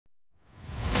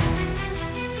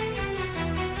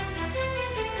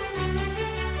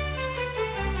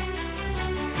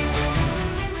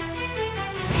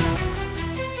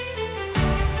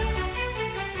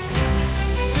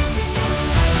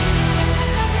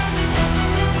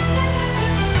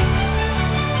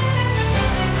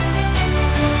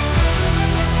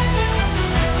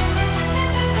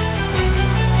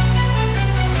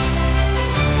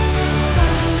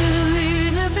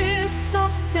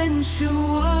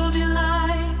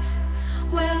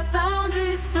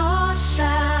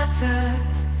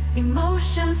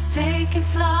emotions taking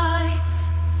flight.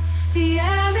 The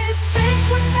air is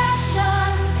thick with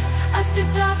passion, a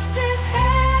seductive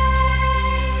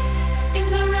haze. In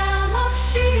the realm of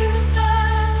sheer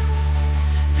thirst,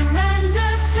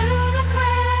 surrender to the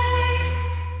craze.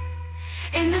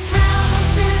 In this realm of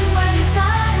sin where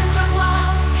desires run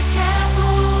wild, be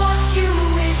careful what you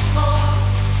wish for.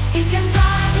 It can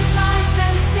drive with my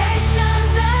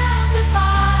sensations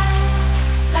amplify,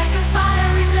 like a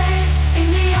fiery blaze. In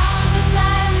the arms of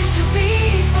Slaanesh you'll be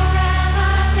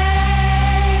forever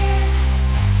dazed.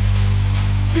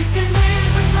 Twisted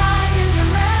with fright in the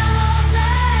realm of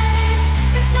Slaanesh.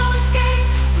 There's no escape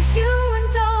once you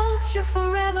indulge, you're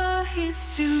forever his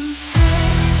to take.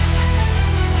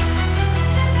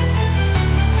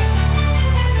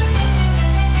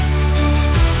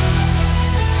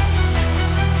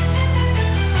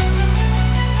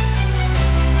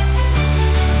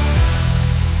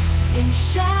 In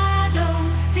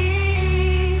shadows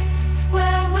deep,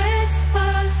 where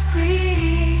whispers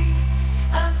creep,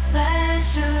 a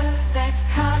pleasure that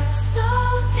cuts so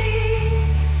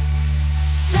deep.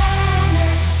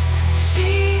 Slaanesh,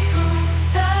 she who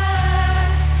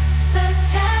thirsts, the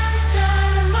tempter,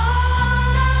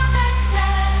 Lord of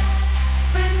excess,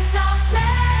 prince of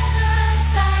pleasure,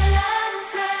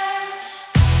 Sai'lanthresh.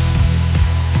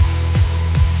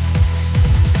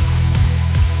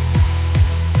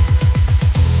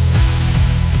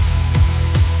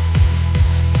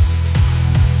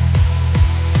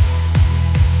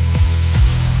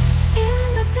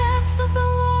 Of the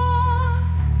war,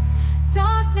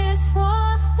 darkness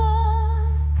was born,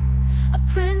 a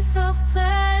prince of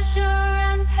pleasure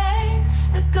and pain,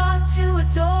 a god to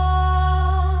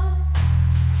adorn.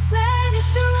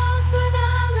 Slaanesh arose with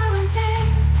hunger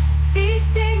untamed,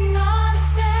 feasting on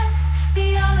excess,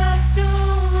 the others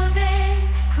doom ordained.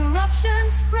 Corruption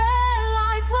spread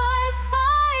like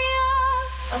wildfire,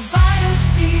 a vital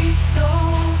seed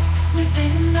sown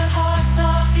within the hearts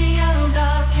of the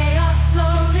Eldar. Chaos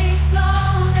slowly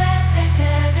flowed, their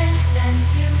decadence and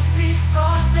hubris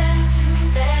brought them to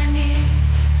their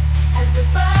knees, as the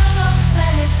burn of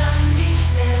Slaanesh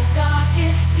unleashed their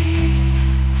darkest pleas.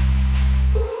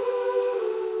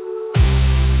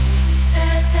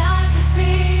 Their darkest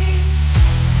pleas.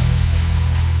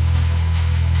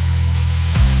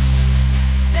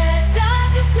 Their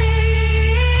darkest pleas.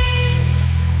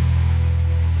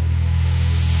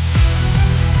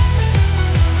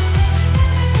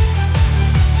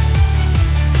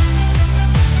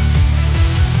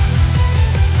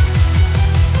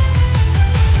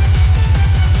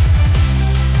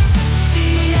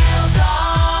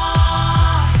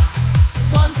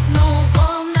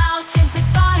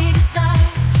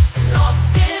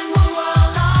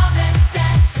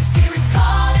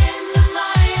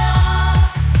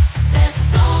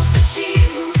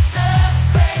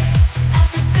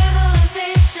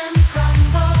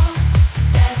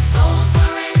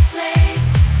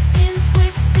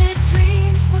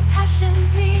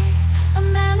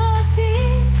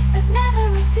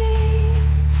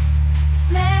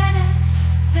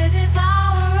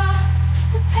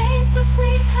 So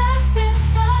sweet, her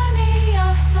symphony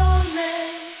of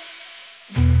torment,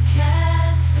 you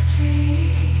can't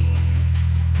retreat.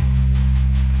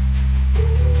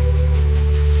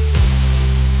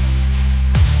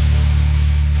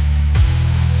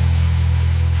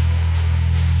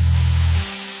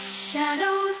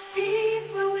 Shadows deep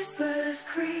where whispers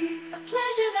creep, a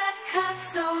pleasure that cuts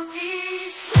so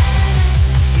deep.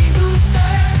 Slaanesh, she who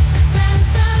thirsts, the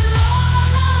tempter,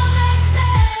 Lord of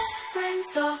excess,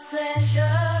 prince of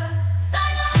pleasure,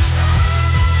 Sai'lanthresh.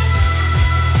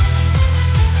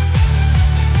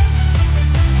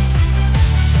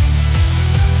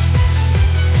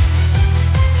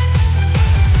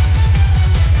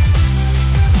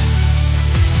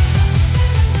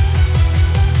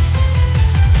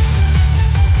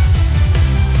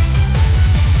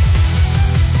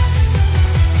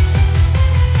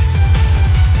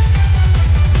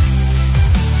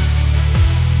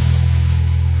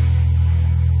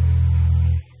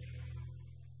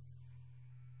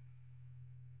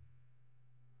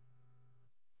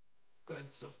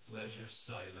 Prince of pleasure,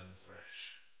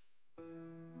 Sai'lanthresh.